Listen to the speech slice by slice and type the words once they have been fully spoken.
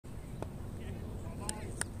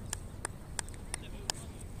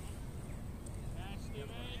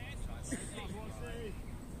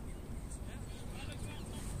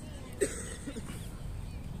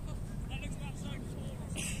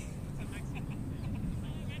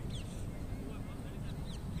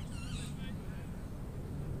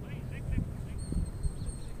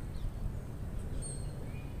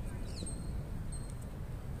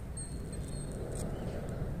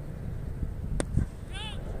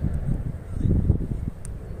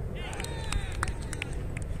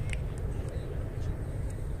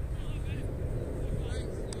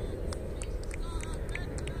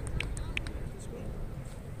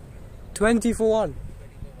20 for 1.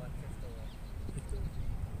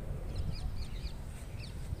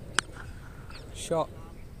 Shot.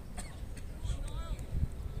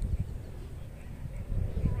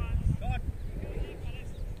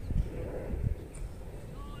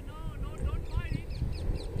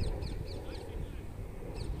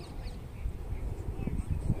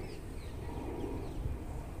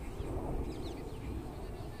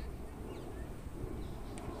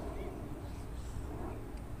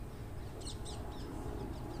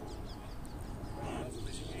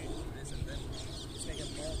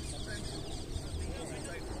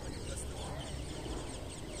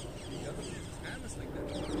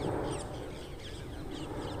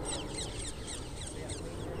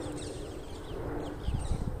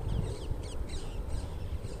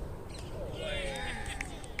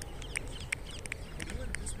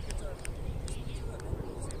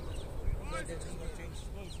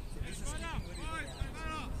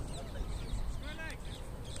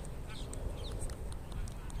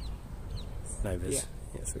 Overs.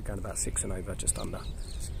 Yeah, so we're going about 6 and over, just under.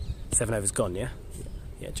 7 overs gone, yeah?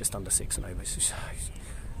 Yeah, just under 6 and over. So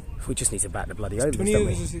we just need to back the bloody overs, 20 don't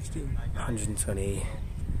overs we? or 16? 120.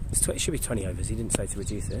 It should be 20 overs. He didn't say to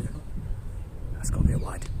reduce it. That's got to be a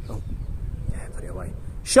wide. Oh, yeah, put it away.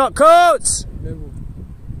 Shot courts! Level.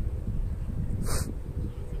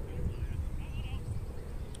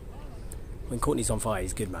 When Courtney's on fire,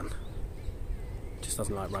 he's good, man. Just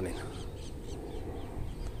doesn't like running.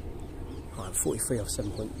 I'm 43 off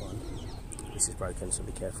 7.1. This is broken, so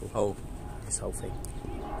be careful. Oh. This whole thing.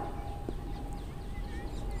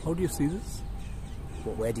 How do you see this?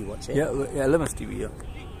 What, where do you watch it? Yeah, LMS TV, yeah.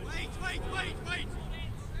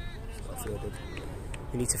 It's got fielded.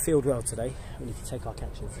 We need to field well today. We need to take our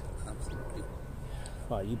catches. Absolutely.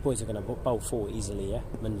 Right, you boys are going to bowl 4 easily, yeah?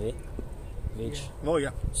 Manvir, Vidge, Oh, yeah.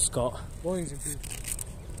 Scott. Bowling's improved.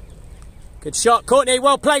 Good shot, Courtney.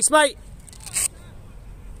 Well placed, mate.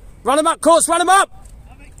 Run him up, course, run him up!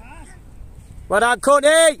 Well done,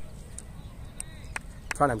 Courtney!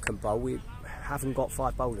 Pranam can bowl. We haven't got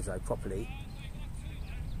 5 bowlers though, properly.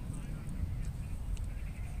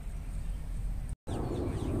 Do you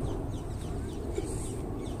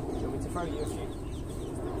want me to throw you a few?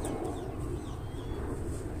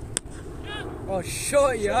 Oh,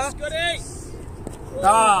 shot, yeah? Scotty!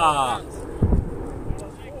 Ah!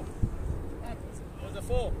 Was it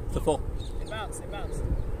 4? It's a 4. It bounced, it bounced.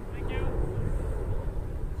 Thank you.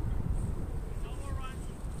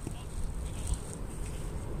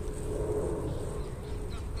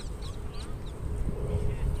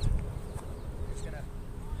 Just gonna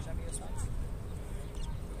show me your slides.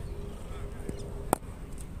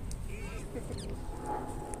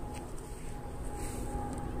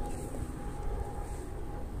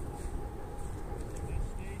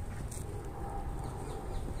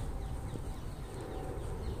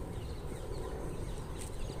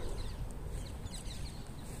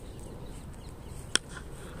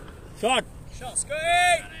 Shot! Shot, Scotty!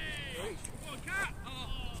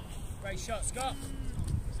 Great shot, Scott.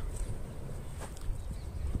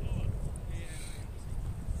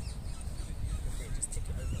 Just tick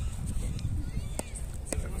it over.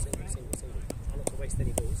 Single. Try not to waste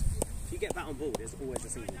any balls. If you get that on board, there's always a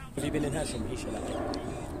single. Have you been in Hersham? He should have.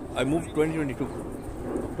 I moved 2022.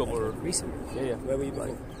 October. Recent? Yeah. Where were you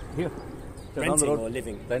before? Here. Renting or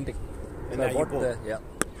living? Renting. And So now I you bought bought? there, yeah.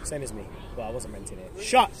 Same as me. Well, I wasn't renting it.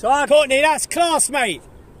 Shot! Shot! Courtney, that's class, mate!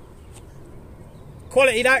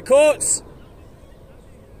 Quality, that, Courts!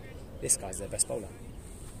 This guy's their best bowler.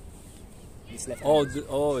 He's left. Oh,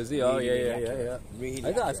 is he? Oh, Really yeah. accurate. Really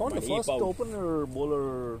I found the accurate. first opener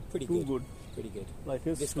bowler Pretty too good. good. Pretty good. Like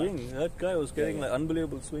his This swing, that guy was getting Yeah. like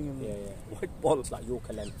unbelievable swing in Yeah. white ball. It's like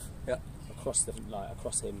Yorker length. Yeah. Across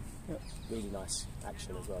him. Yeah. Really nice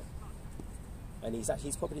action as well. And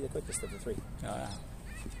he's probably the quickest of the 3. Yeah.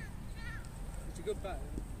 It's a good bat.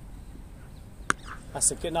 That's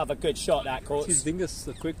another good shot, that, His Courts. thing is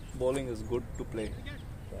the quick bowling is good to play. Yeah.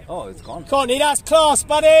 Oh, it's gone. Courtney, that's class,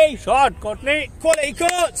 buddy! Shot, Courtney! Quality,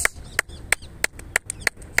 Courts!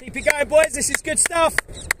 Keep it going, boys. This is good stuff.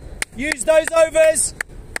 Use those overs.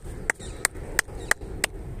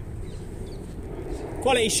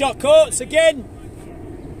 Quality shot, Courts, again.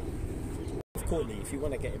 Courtney, if you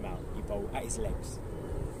want to get him out, you bowl at his legs.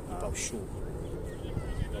 You bowl short.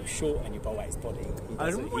 You bowl short and you bowl at his body. I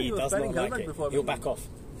remember he was wearing helmet before. He'll back off.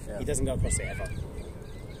 Yeah. He doesn't go across it ever.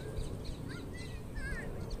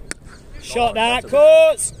 Shot that,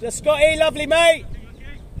 Courts. The Scotty, lovely, mate.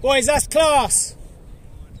 Boys, that's class.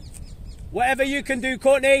 Whatever you can do,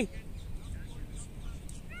 Courtney.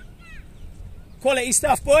 Quality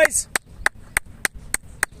stuff, boys.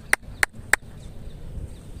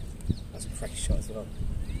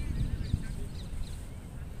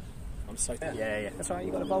 I'm so... Yeah. That's right,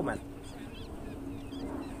 you got a bowl, man.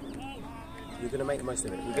 You're going to make the most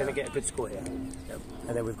of it. We're going to get a good score here. Yep.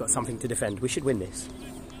 And then we've got something to defend. We should win this.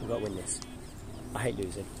 We've got to win this. I hate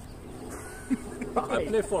losing.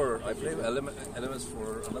 I play elements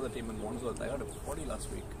for another team in Wandsworth. I had a 40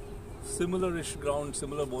 last week. Similar-ish ground,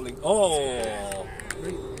 similar bowling. Oh!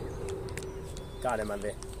 Got him, man.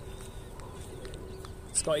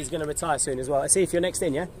 Scotty's going to retire soon as well. Let's see if you're next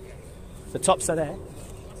in, yeah? The tops are there.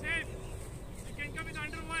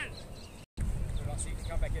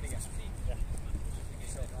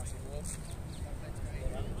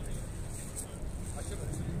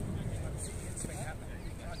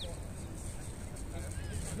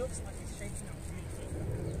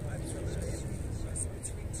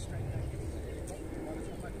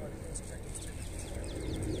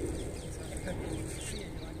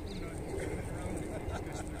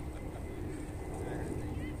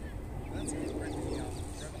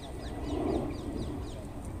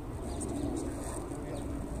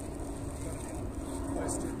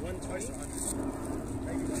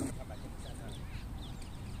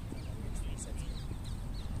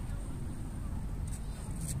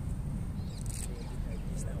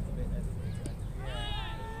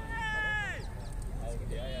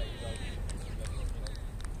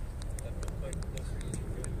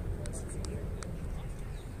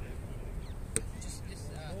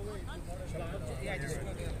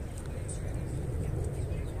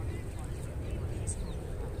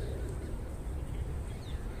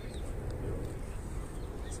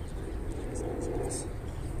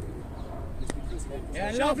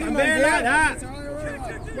 Yeah, lovely, man, like that.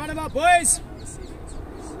 Run them up, boys.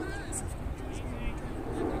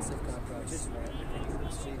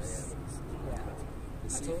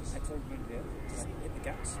 I told him there, hit the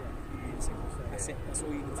gaps. That's all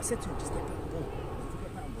you need. I said to him, just get back the ball.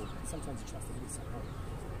 Get back the ball. Sometimes you trust him, it's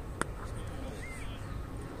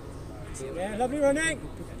like, Yeah, lovely running.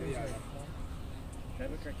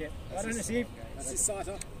 Clever cricket. Well done, Steve. This is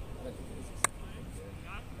Sider.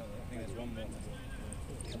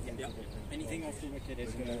 yeah. Anything off the wicket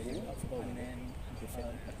is going to go and then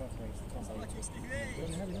above raise the top. And I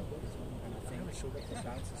think the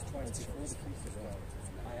bounces twice before the crease as well.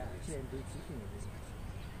 I actually am keeping it, isn't it?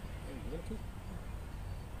 You want to keep?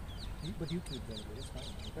 But you keep them, it's fine.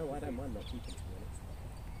 No, I don't mind not keeping, to be honest.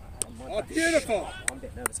 Oh, beautiful! I'm a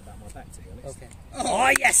bit nervous about my back, to be honest. Okay.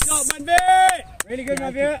 Oh, yes! Stop, Manvi! Really good,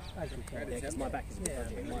 Manvi. Yeah, because my back is a bit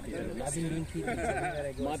dodgy. It might be better.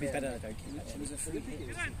 Might be better I don't keep it. It was a free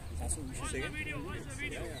hit. That's all we should say.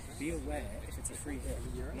 Be aware if it's a free hit,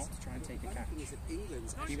 not to try and take a catch. If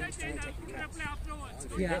you want to try and take a catch.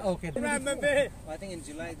 Yeah, okay. I think in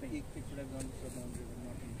July it would have gone for a boundary, but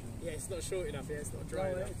not in June. Yeah, it's not short enough, yeah, it's not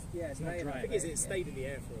dry enough. It's not dry. The thing is, it stayed in the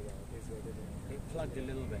air for a while. It plugged a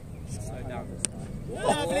little bit. Slow down.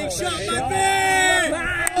 Lovely shot, Manvi!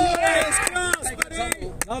 Yes, class,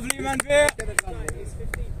 buddy! Lovely, Manvi!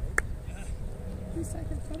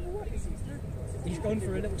 He's gone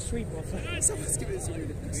for a little sweep off. Someone's giving us a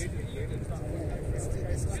really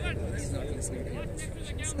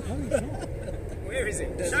Where is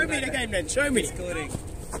it? Show me the game then, show me!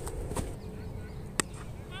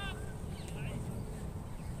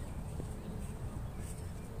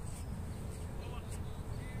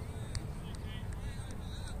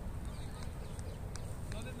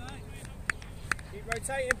 Keep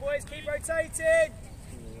rotating, boys, keep rotating!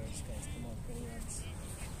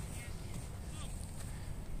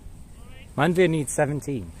 Manvi needs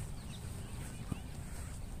 17.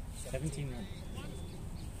 17 runs.